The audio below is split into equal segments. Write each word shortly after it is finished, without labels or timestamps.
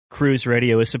Cruise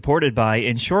Radio is supported by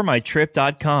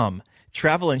InsureMyTrip.com.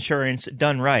 Travel insurance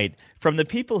done right from the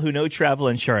people who know travel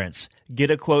insurance.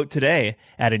 Get a quote today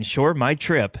at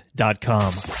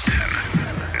InsureMyTrip.com.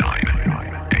 10,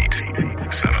 9, 8,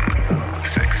 7,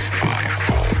 6, 5,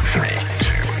 4, 3, 2,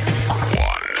 1.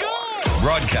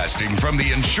 Broadcasting from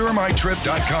the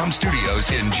InsureMyTrip.com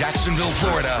studios in Jacksonville,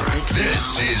 Florida,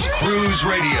 this is Cruise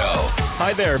Radio.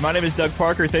 Hi there, my name is Doug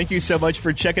Parker. Thank you so much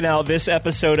for checking out this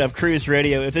episode of Cruise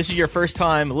Radio. If this is your first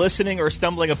time listening or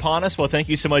stumbling upon us, well, thank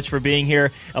you so much for being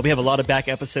here. We have a lot of back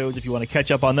episodes if you want to catch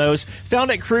up on those.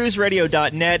 Found at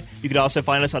cruiseradio.net. You can also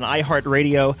find us on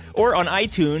iHeartRadio or on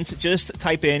iTunes. Just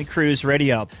type in Cruise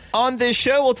Radio. On this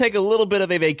show, we'll take a little bit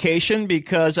of a vacation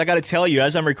because I got to tell you,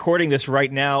 as I'm recording this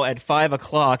right now at 5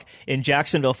 o'clock in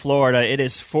Jacksonville, Florida, it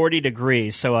is 40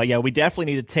 degrees. So, we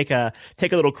definitely need to take a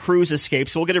little cruise escape.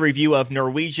 So we'll get a review of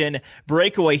Norwegian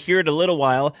Breakaway here in a little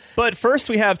while. But first,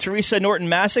 we have Teresa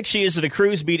Norton-Masick. She is the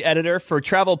cruise beat editor for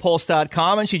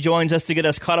TravelPulse.com, and she joins us to get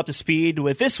us caught up to speed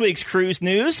with this week's cruise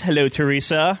news. Hello,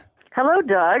 Teresa. Hello,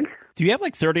 Doug. Do you have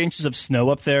like 30 inches of snow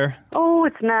up there? Oh,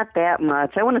 it's not that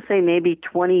much. I want to say maybe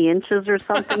 20 inches or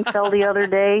something fell the other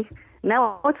day.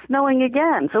 Now it's snowing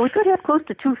again, so we could have close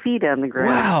to 2 feet on the ground.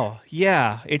 Wow,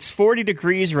 yeah. It's 40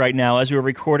 degrees right now as we're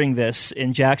recording this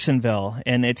in Jacksonville,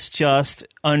 and it's just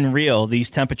unreal,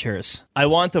 these temperatures. I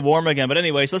want the warm again, but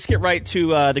anyways, let's get right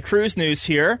to the cruise news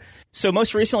here. So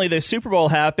most recently, the Super Bowl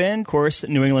happened. Of course,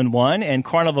 New England won, and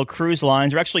Carnival Cruise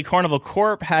Lines, or actually Carnival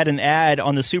Corp, had an ad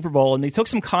on the Super Bowl, and they took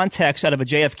some context out of a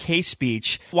JFK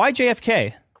speech. Why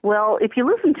JFK? Well, if you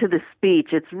listen to the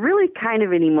speech, it's really kind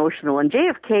of an emotional. And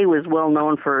JFK was well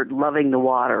known for loving the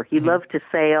water. He loved to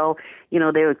sail. You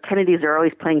know, Kennedys are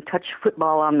always playing touch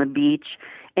football on the beach.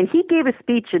 And he gave a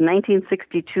speech in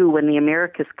 1962 when the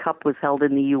America's Cup was held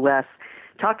in the U.S.,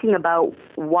 talking about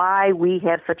why we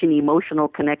have such an emotional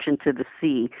connection to the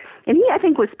sea. And he, I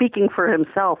think, was speaking for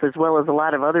himself as well as a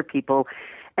lot of other people.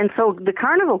 And so the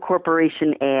Carnival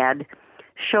Corporation ad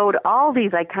showed all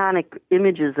these iconic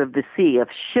images of the sea, of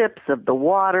ships, of the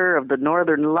water, of the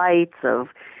northern lights, of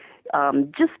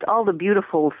just all the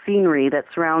beautiful scenery that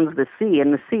surrounds the sea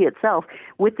and the sea itself,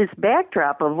 with this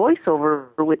backdrop of voiceover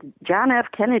with John F.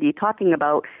 Kennedy talking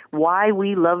about why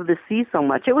we love the sea so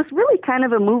much. It was really kind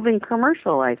of a moving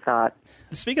commercial, I thought.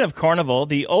 Speaking of Carnival,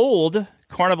 the old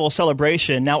Carnival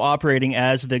Celebration, now operating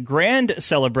as the Grand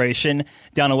Celebration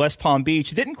down in West Palm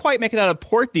Beach, didn't quite make it out of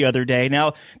port the other day.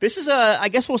 Now, this is I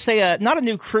guess we'll say not a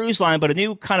new cruise line, but a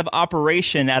new kind of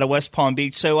operation out of West Palm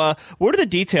Beach. So what are the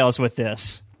details with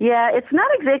this? Yeah, it's not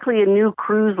exactly a new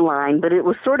cruise line, but it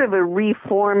was sort of a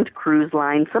reformed cruise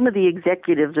line. Some of the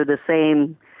executives are the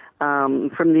same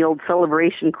from the old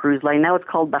Celebration cruise line. Now it's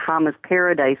called Bahamas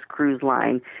Paradise Cruise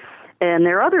Line. And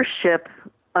their other ship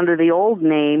under the old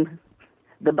name,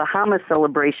 the Bahamas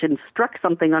Celebration, struck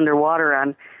something underwater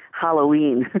on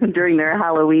Halloween during their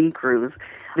Halloween cruise.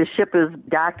 The ship is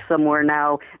docked somewhere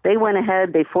now. They went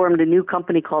ahead, they formed a new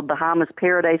company called Bahamas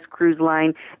Paradise Cruise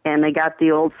Line, and they got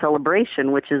the old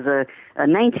Celebration, which is a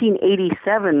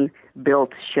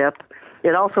 1987-built ship.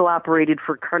 It also operated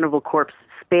for Carnival Corp's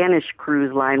Spanish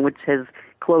cruise line, which has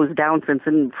closed down since,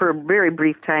 and for a very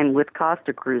brief time with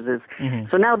Costa Cruises.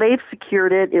 So now they've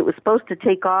secured it. It was supposed to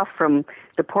take off from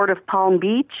the port of Palm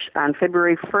Beach on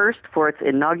February 1st for its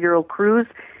inaugural cruise,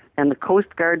 and the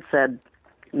Coast Guard said,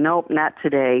 nope, not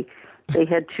today. They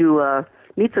had to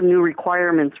meet some new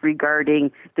requirements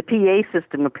regarding the PA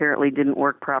system apparently didn't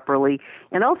work properly,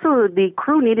 and also the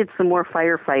crew needed some more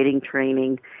firefighting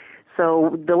training.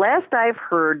 So the last I've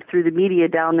heard through the media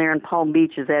down there in Palm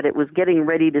Beach is that it was getting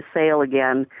ready to sail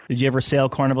again. Did you ever sail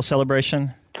Carnival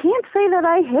Celebration? Can't say that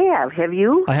I have. Have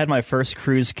you? I had my first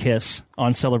cruise kiss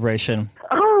on Celebration.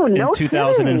 Oh, no in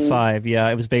 2005. Yeah,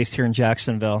 it was based here in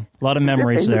Jacksonville. A lot of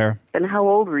memories there. And how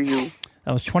old were you?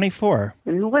 I was 24.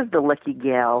 And who was the lucky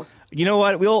gal? You know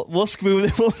what? We'll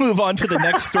move on to the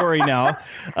next story now.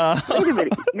 Wait a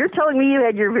minute. You're telling me you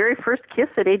had your very first kiss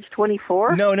at age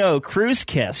 24? No, cruise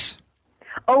kiss.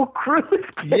 Oh, cruise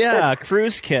kiss. Yeah,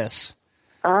 cruise kiss.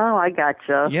 Oh, I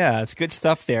gotcha. Yeah, it's good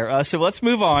stuff there. So let's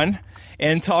move on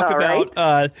and talk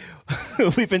about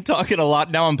we've been talking a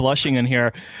lot. Now I'm blushing in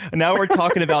here. Now we're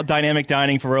talking about dynamic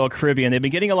dining for Royal Caribbean. They've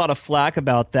been getting a lot of flack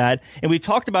about that, and we've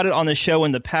talked about it on the show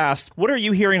in the past. What are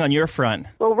you hearing on your front?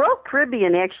 Well, Royal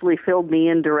Caribbean actually filled me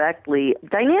in directly.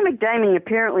 Dynamic dining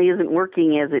apparently isn't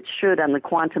working as it should on the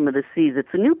Quantum of the Seas.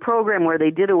 It's a new program where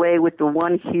they did away with the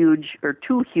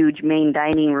two huge main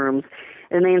dining rooms,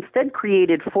 and they instead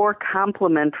created 4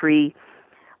 complementary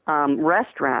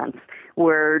restaurants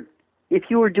where if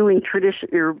you were doing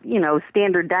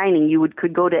standard dining, you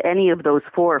could go to any of those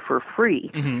 4 for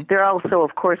free. Mm-hmm. There also,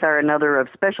 of course, are another of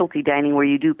specialty dining where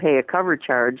you do pay a cover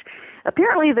charge.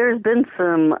 Apparently, there's been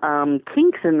some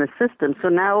kinks in the system, so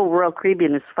now Royal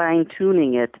Caribbean is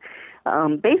fine-tuning it.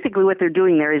 Basically, what they're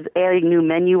doing there is adding new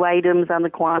menu items on the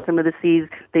Quantum of the Seas.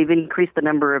 They've increased the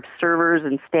number of servers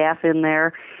and staff in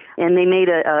there, and they made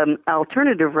an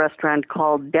alternative restaurant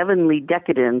called Devonly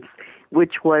Decadence,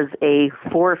 which was a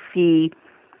 4-fee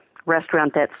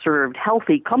restaurant that served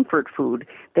healthy comfort food.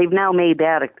 They've now made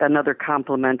that another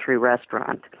complimentary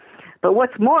restaurant. But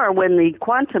what's more, when the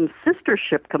Quantum sister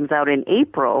ship comes out in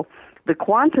April, the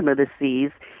Quantum of the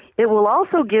Seas, it will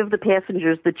also give the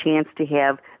passengers the chance to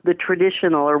have the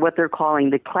traditional, or what they're calling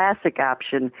the classic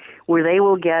option, where they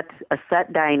will get a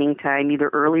set dining time, either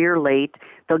early or late.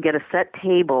 They'll get a set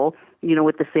table,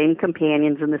 with the same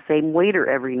companions and the same waiter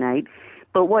every night.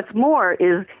 But what's more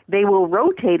is they will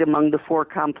rotate among the 4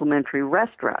 complimentary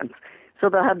restaurants. So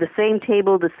they'll have the same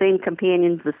table, the same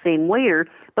companions, the same waiter,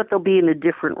 but they'll be in a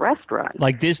different restaurant.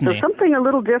 Like Disney. So something a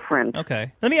little different.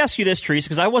 Okay. Let me ask you this, Teresa,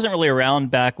 because I wasn't really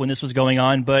around back when this was going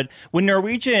on, but when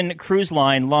Norwegian Cruise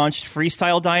Line launched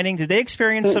freestyle dining, did they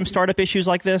experience some startup issues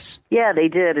like this? Yeah, they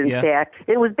did, in fact.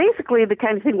 It was basically the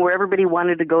kind of thing where everybody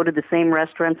wanted to go to the same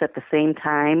restaurants at the same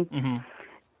time. Mm-hmm.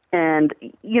 And,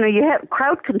 you have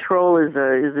crowd control is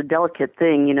a delicate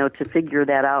thing, to figure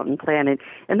that out and plan it.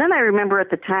 And then I remember at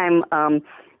the time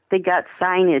they got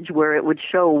signage where it would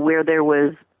show where there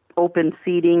was open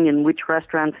seating and which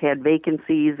restaurants had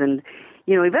vacancies. And,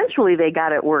 eventually they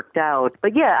got it worked out.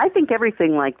 But, yeah, I think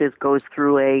everything like this goes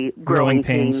through a growing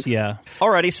pains. Yeah.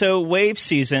 Alrighty, so wave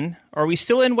season. Are we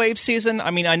still in wave season?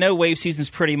 I mean, I know wave season is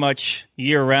pretty much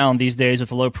year-round these days with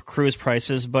the low cruise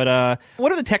prices, but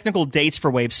what are the technical dates for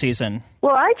wave season?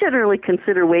 Well, I generally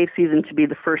consider wave season to be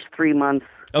the first 3 months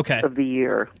of the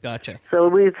year. Gotcha. So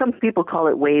some people call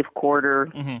it wave quarter,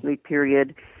 wave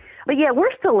period. But yeah,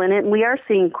 we're still in it, and we are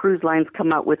seeing cruise lines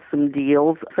come out with some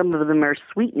deals. Some of them are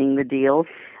sweetening the deal.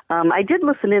 I did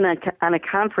listen in on a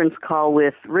conference call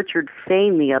with Richard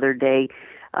Fain the other day.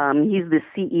 He's the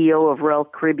CEO of Royal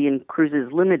Caribbean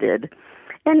Cruises Limited.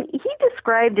 And he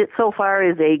described it so far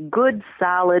as a good,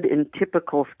 solid, and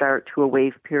typical start to a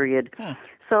wave period.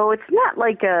 So it's not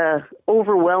like a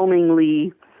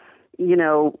overwhelmingly,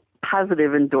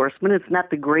 positive endorsement. It's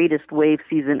not the greatest wave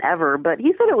season ever, but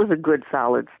he said it was a good,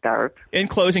 solid start. In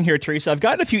closing here, Teresa, I've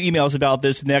gotten a few emails about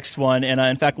this next one, and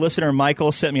in fact, listener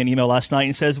Michael sent me an email last night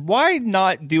and says, why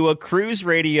not do a cruise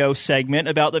radio segment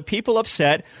about the people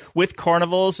upset with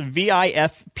Carnival's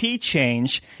VIFP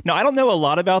change? Now, I don't know a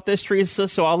lot about this, Teresa,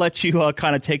 so I'll let you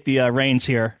kind of take the reins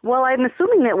here. Well, I'm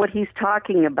assuming that what he's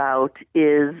talking about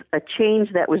is a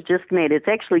change that was just made. It's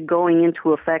actually going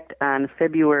into effect on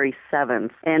February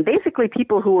 7th, and basically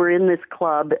people who are in this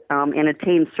club and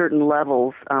attain certain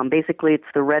levels, basically it's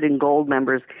the red and gold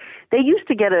members, they used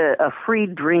to get a free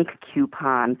drink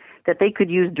coupon that they could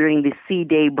use during the Sea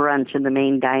Day brunch in the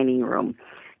main dining room.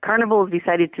 Carnival has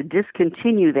decided to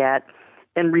discontinue that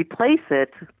and replace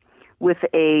it with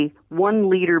a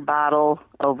 1-liter bottle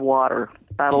of water,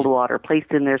 bottled water,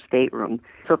 placed in their stateroom.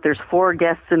 So if there's 4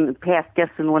 past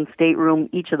guests in one stateroom,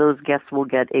 each of those guests will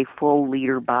get a full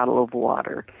liter bottle of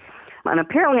water. And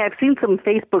apparently I've seen some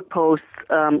Facebook posts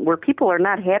where people are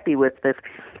not happy with this.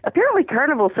 Apparently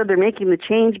Carnival said they're making the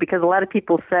change because a lot of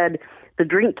people said the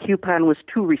drink coupon was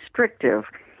too restrictive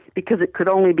because it could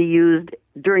only be used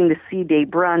during the Sea Day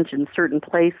brunch in certain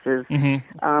places.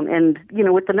 And,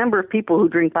 with the number of people who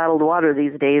drink bottled water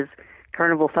these days,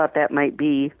 Carnival thought that might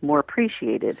be more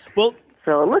appreciated. Well,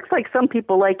 so it looks like some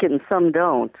people like it and some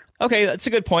don't. Okay, that's a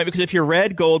good point, because if you're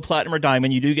red, gold, platinum, or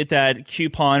diamond, you do get that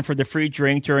coupon for the free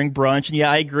drink during brunch. And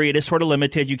yeah, I agree, it is sort of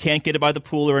limited. You can't get it by the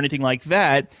pool or anything like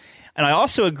that. And I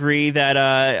also agree that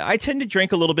I tend to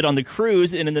drink a little bit on the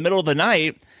cruise, and in the middle of the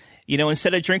night,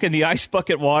 instead of drinking the ice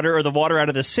bucket water or the water out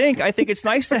of the sink, I think it's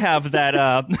nice to have that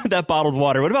that bottled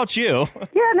water. What about you?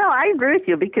 Yeah, no, I agree with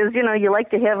you because, you like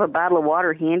to have a bottle of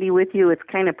water handy with you. It's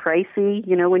kind of pricey,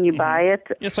 when you buy it.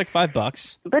 Yeah, it's like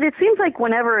 $5. But it seems like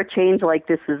whenever a change like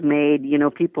this is made,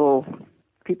 people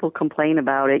complain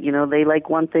about it. They like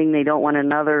one thing, they don't want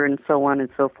another, and so on and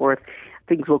so forth.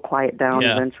 Things will quiet down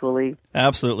eventually.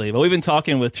 Absolutely. Well, we've been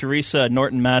talking with Teresa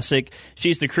Norton-Masick.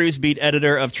 She's the cruise beat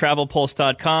editor of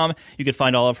TravelPulse.com. You can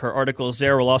find all of her articles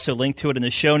there. We'll also link to it in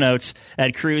the show notes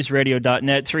at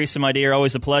cruiseradio.net. Teresa, my dear,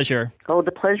 always a pleasure. Oh,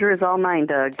 the pleasure is all mine,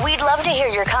 Doug. We'd love to hear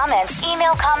your comments.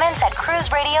 Email comments at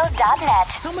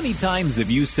cruiseradio.net. How many times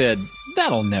have you said,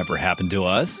 that'll never happen to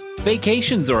us?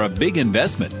 Vacations are a big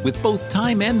investment with both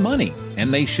time and money,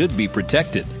 and they should be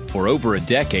protected. For over a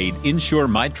decade,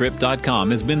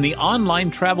 InsureMyTrip.com has been the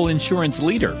online travel insurance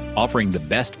leader, offering the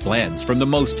best plans from the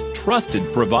most trusted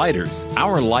providers.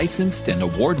 Our licensed and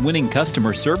award-winning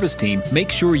customer service team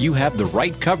makes sure you have the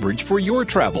right coverage for your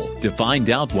travel. To find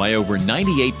out why over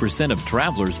 98% of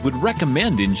travelers would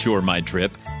recommend Insure My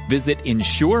Trip, visit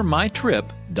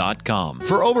InsureMyTrip.com.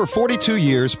 For over 42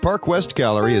 years, Park West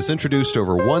Gallery has introduced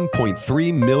over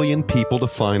 1.3 million people to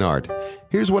fine art.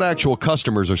 Here's what actual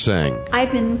customers are saying.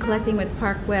 I've been collecting with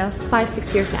Park West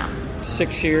 5-6 years now.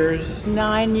 6 years.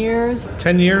 9 years.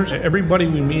 10 years. Everybody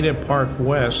we meet at Park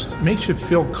West makes you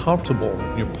feel comfortable.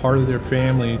 You're part of their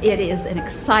family. It is an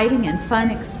exciting and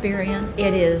fun experience.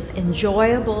 It is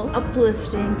enjoyable,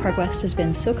 uplifting. Park West has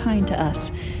been so kind to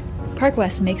us. Park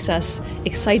West makes us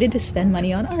excited to spend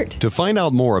money on art. To find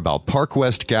out more about Park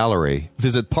West Gallery,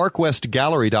 visit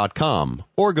parkwestgallery.com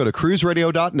or go to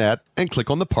cruiseradio.net and click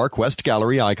on the Park West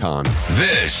Gallery icon.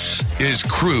 This is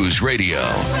Cruise Radio.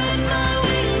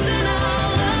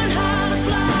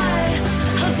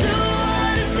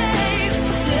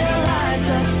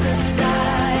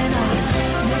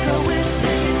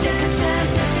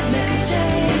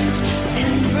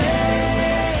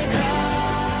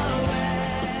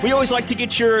 We always like to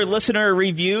get your listener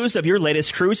reviews of your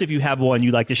latest cruise. If you have one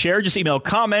you'd like to share, just email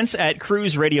comments at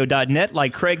cruiseradio.net,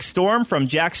 like Craig Storm from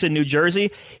Jackson, New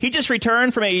Jersey. He just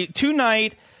returned from a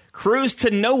 2-night cruise to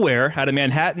nowhere out of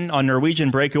Manhattan on Norwegian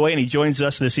Breakaway, and he joins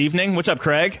us this evening. What's up,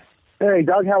 Craig? Hey,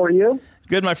 Doug, how are you?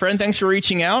 Good, my friend. Thanks for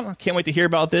reaching out. I can't wait to hear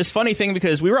about this. Funny thing,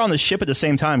 because we were on the ship at the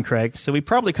same time, Craig, so we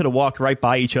probably could have walked right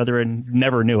by each other and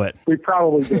never knew it. We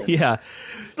probably did. Yeah.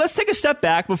 Let's take a step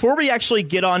back. Before we actually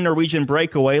get on Norwegian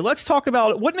Breakaway, let's talk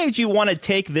about what made you want to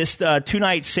take this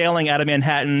 2-night sailing out of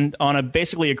Manhattan on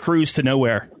basically a cruise to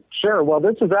nowhere. Sure. Well,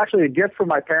 this was actually a gift from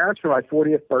my parents for my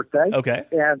 40th birthday. Okay.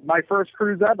 And my first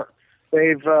cruise ever.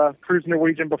 They've cruised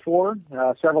Norwegian before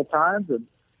several times and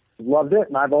loved it,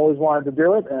 and I've always wanted to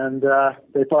do it, and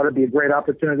they thought it'd be a great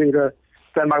opportunity to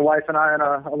send my wife and I on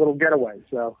a little getaway.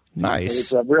 So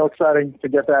nice. It's real exciting to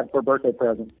get that for a birthday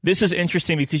present. This is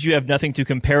interesting because you have nothing to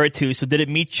compare it to. So did it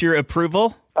meet your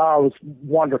approval? Oh, it was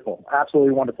wonderful.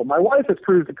 Absolutely wonderful. My wife has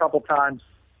cruised a couple times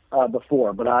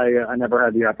before, but I never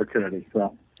had the opportunity.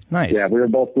 So nice. Yeah, we were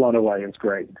both blown away. It was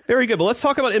great. Very good. Well, let's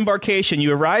talk about embarkation.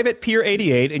 You arrive at Pier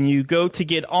 88 and you go to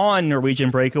get on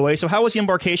Norwegian Breakaway. So how was the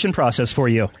embarkation process for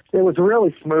you? It was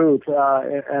really smooth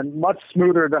and much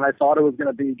smoother than I thought it was going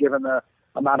to be given the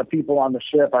amount of people on the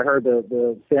ship. I heard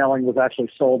the sailing was actually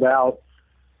sold out.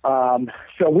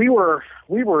 So we were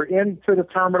into the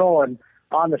terminal and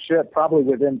on the ship probably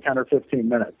within 10 or 15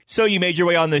 minutes. So you made your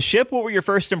way on the ship. What were your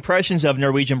first impressions of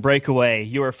Norwegian Breakaway,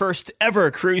 your first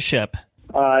ever cruise ship?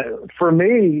 For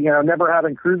me, never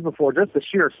having cruised before, just the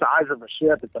sheer size of the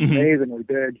ship, it's amazingly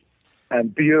big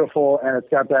and beautiful, and it's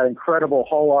got that incredible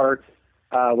hull art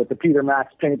with the Peter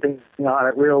Max painting on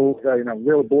it,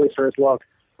 real boisterous look.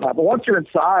 But once you're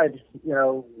inside,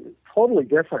 totally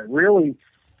different. Really,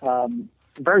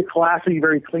 very classy,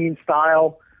 very clean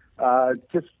style.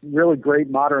 Just really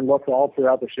great modern look all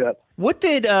throughout the ship. What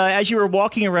did, as you were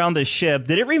walking around the ship,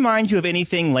 did it remind you of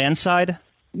anything landside?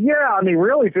 Yeah, I mean,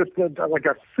 really just like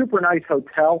a super nice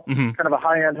hotel, kind of a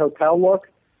high-end hotel look.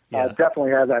 Yeah.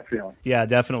 Definitely has that feeling. Yeah,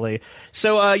 definitely.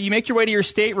 So you make your way to your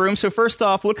stateroom. So first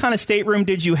off, what kind of stateroom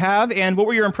did you have, and what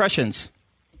were your impressions?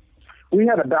 We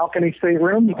had a balcony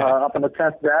stateroom up on the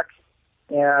 10th deck,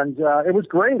 and it was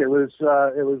great. It was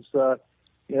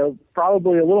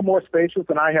probably a little more spacious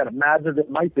than I had imagined it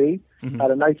might be.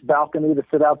 Had a nice balcony to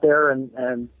sit out there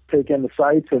and take in the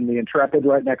sights, and the Intrepid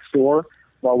right next door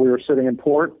while we were sitting in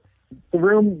port. The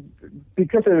room,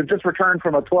 because it had just returned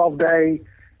from a 12-day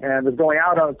and was going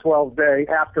out on a 12-day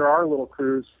after our little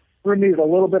cruise, the room needed a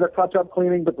little bit of touch-up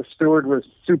cleaning, but the steward was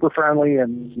super friendly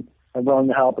and willing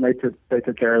to help, and they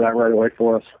took care of that right away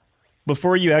for us.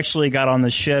 Before you actually got on the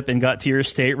ship and got to your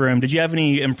stateroom, did you have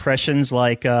any impressions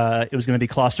like it was going to be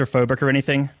claustrophobic or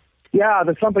anything? Yeah,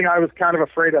 that's something I was kind of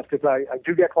afraid of because I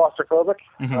do get claustrophobic.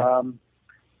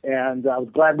 And I was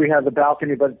glad we had the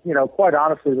balcony, but, quite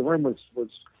honestly, the room was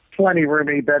plenty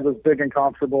roomy. Bed was big and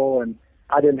comfortable, and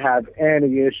I didn't have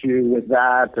any issue with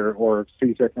that or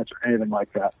seasickness or anything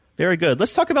like that. Very good.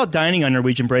 Let's talk about dining on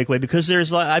Norwegian Breakaway because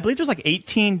I believe there's like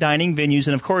 18 dining venues.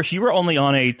 And, of course, you were only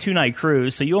on a 2-night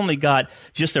cruise, so you only got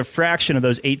just a fraction of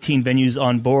those 18 venues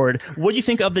on board. What do you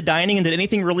think of the dining, and did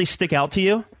anything really stick out to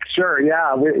you? Sure,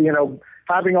 yeah.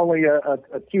 Having only a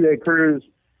 2-day cruise,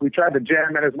 we tried to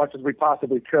jam in as much as we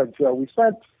possibly could. So we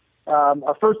spent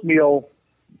our first meal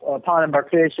upon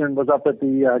embarkation was up at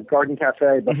the Garden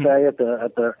Cafe buffet at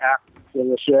the aft of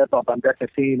the ship up on deck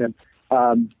 15,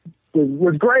 and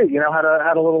was great.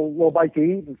 Had a little bite to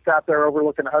eat and sat there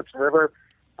overlooking the Hudson River.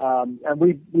 And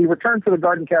we returned to the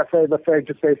Garden Cafe buffet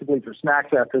just basically for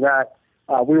snacks after that.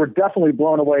 We were definitely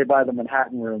blown away by the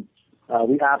Manhattan Room.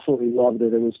 We absolutely loved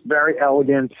it. It was very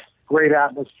elegant, great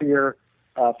atmosphere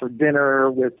for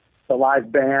dinner with the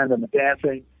live band and the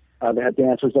dancing. They had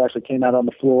dancers that actually came out on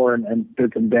the floor and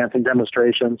did some dancing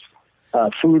demonstrations.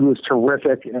 Food was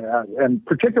terrific, and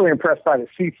particularly impressed by the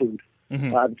seafood.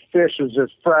 The fish was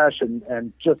just fresh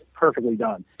and just perfectly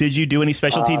done. Did you do any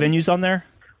specialty venues on there?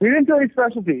 We didn't do any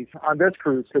specialties on this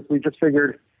cruise because we just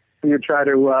figured we would try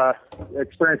to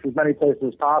experience as many places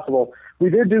as possible. We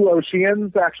did do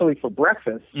Oceans actually for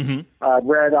breakfast.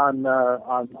 Read on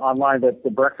online that the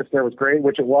breakfast there was great,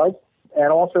 which it was,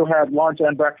 and also had lunch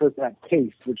and breakfast at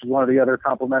Taste, which is one of the other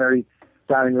complimentary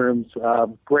dining rooms.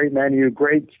 Great menu,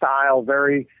 great style,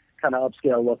 very kind of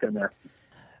upscale look in there.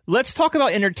 Let's talk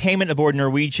about entertainment aboard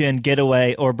Norwegian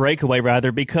Getaway, or Breakaway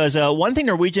rather, because one thing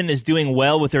Norwegian is doing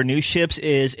well with their new ships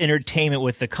is entertainment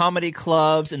with the comedy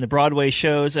clubs and the Broadway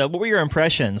shows. What were your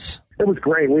impressions? It was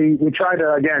great. We tried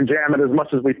to, again, jam it as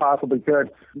much as we possibly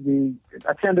could. We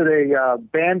attended a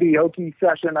bandioke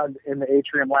session in the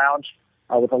Atrium Lounge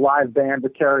with a live band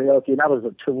with karaoke, and that was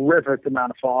a terrific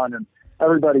amount of fun, and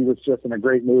everybody was just in a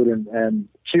great mood and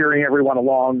cheering everyone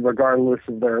along regardless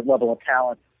of their level of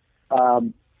talent.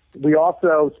 We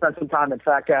also spent some time at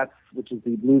Fat Cats, which is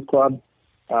the blues club,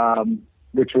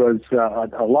 which was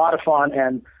a lot of fun.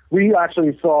 And we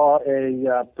actually saw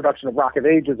a production of Rock of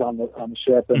Ages on the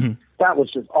ship, and that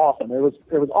was just awesome. It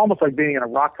was almost like being in a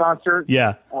rock concert.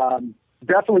 Yeah.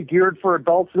 Definitely geared for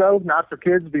adults, though, not for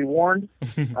kids, be warned.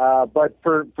 But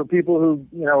for people who,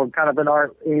 kind of in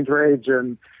our age range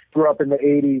and grew up in the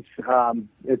 80s,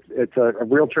 it's a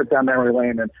real trip down memory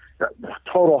lane, and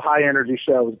a total high-energy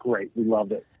show. It was great. We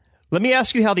loved it. Let me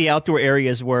ask you how the outdoor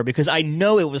areas were, because I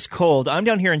know it was cold. I'm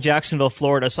down here in Jacksonville,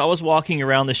 Florida, so I was walking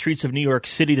around the streets of New York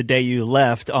City the day you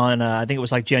left on, I think it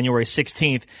was like January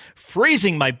 16th,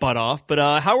 freezing my butt off.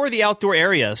 But how were the outdoor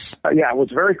areas? Yeah, it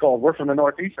was very cold. We're from the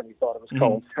Northeast, and we thought it was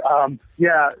cold.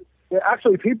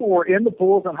 Actually, people were in the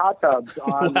pools and hot tubs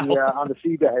on the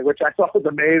sea day, which I thought was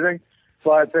amazing.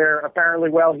 But they're apparently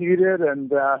well heated,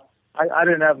 and I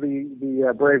didn't have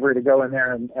the bravery to go in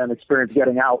there and experience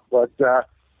getting out, but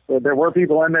there were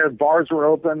people in there. Bars were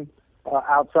open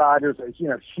outside. There's a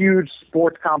huge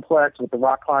sports complex with the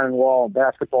rock climbing wall and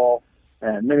basketball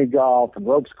and mini golf and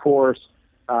ropes course.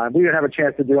 We didn't have a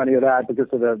chance to do any of that because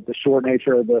of the short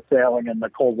nature of the sailing and the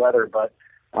cold weather, but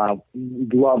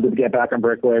we'd love to get back on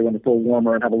Breakaway when it's a little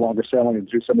warmer and have a longer sailing and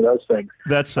do some of those things.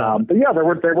 That's but yeah, there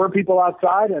were people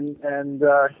outside and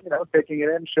taking it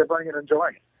in, shivering and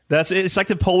enjoying it. It's like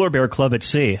the Polar Bear Club at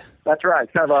sea. That's right.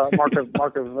 It's kind of a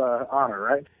mark of honor,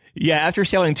 right? Yeah, after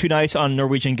sailing 2 nights on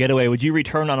Norwegian Getaway, would you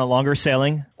return on a longer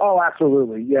sailing? Oh,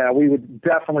 absolutely. Yeah, we would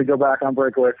definitely go back on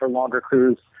Breakaway for a longer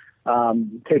cruise,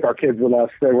 take our kids with us.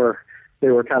 They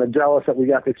were kind of jealous that we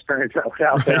got to experience that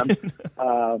without them.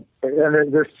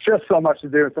 And there's just so much to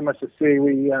do and so much to see.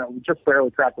 We just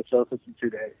barely cracked the surface in 2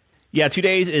 days. Yeah, 2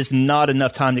 days is not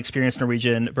enough time to experience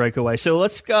Norwegian Breakaway. So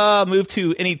let's move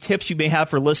to any tips you may have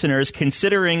for listeners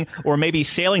considering or maybe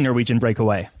sailing Norwegian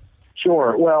Breakaway.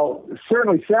 Sure. Well,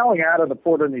 certainly sailing out of the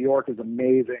port of New York is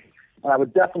amazing. I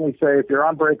would definitely say if you're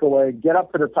on Breakaway, get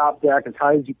up to the top deck as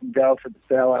high as you can go for the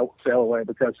sail away,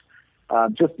 because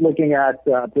just looking at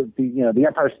the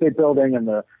Empire State Building and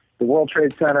the World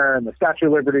Trade Center and the Statue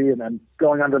of Liberty and then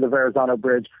going under the Verrazano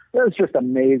Bridge, it was just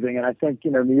amazing. And I think,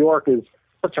 New York is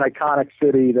such an iconic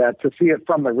city that to see it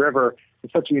from the river is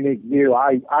such a unique view.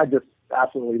 I just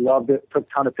absolutely loved it, took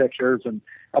a ton of pictures, and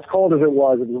as cold as it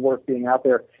was worth being out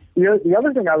there. The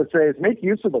other thing I would say is make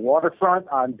use of the waterfront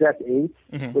on Deck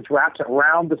 8, which wraps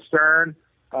around the stern,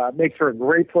 makes for a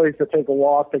great place to take a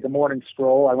walk, take a morning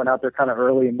stroll. I went out there kind of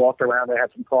early and walked around. They had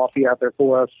some coffee out there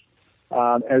for us.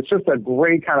 And it's just a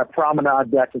great kind of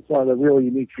promenade deck. It's one of the really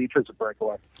unique features of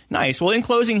Breakaway. Nice. Well, in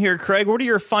closing here, Craig, what are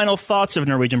your final thoughts of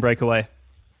Norwegian Breakaway?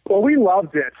 Well, we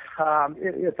loved it.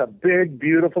 It's a big,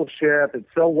 beautiful ship. It's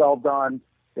so well done.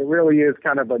 It really is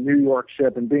kind of a New York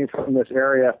ship, and being from this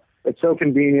area, it's so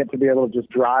convenient to be able to just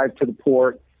drive to the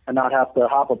port and not have to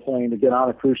hop a plane to get on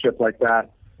a cruise ship like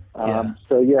that.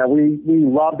 So, we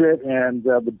loved it and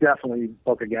would definitely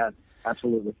book again.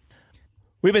 Absolutely.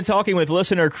 We've been talking with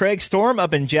listener Craig Storm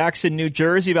up in Jackson, New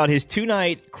Jersey about his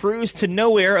 2-night cruise to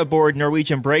nowhere aboard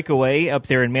Norwegian Breakaway up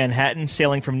there in Manhattan,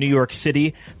 sailing from New York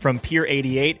City from Pier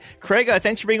 88. Craig,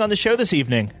 thanks for being on the show this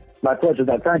evening. My pleasure,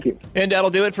 Doug. Thank you. And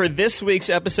that'll do it for this week's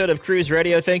episode of Cruise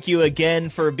Radio. Thank you again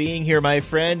for being here, my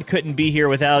friend. Couldn't be here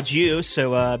without you,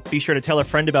 so be sure to tell a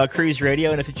friend about Cruise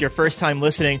Radio. And if it's your first time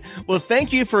listening, well,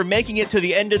 thank you for making it to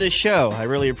the end of the show. I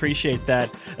really appreciate that.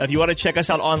 If you want to check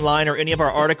us out online or any of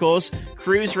our articles,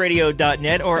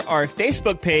 cruiseradio.net or our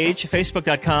Facebook page,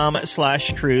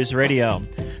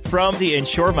 facebook.com/cruiseradio. From the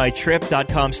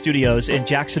InsureMyTrip.com studios in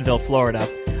Jacksonville, Florida,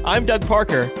 I'm Doug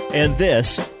Parker, and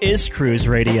this is Cruise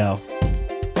Radio.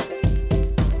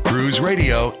 Cruise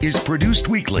Radio is produced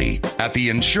weekly at the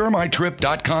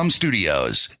InsureMyTrip.com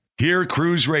studios. Hear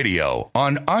Cruise Radio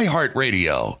on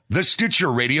iHeartRadio, the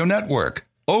Stitcher Radio Network,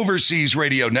 Overseas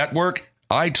Radio Network,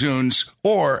 iTunes,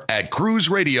 or at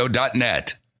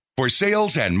cruiseradio.net. For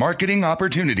sales and marketing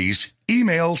opportunities,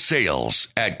 email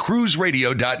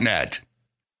sales@cruiseradio.net.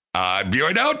 I'm your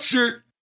announcer,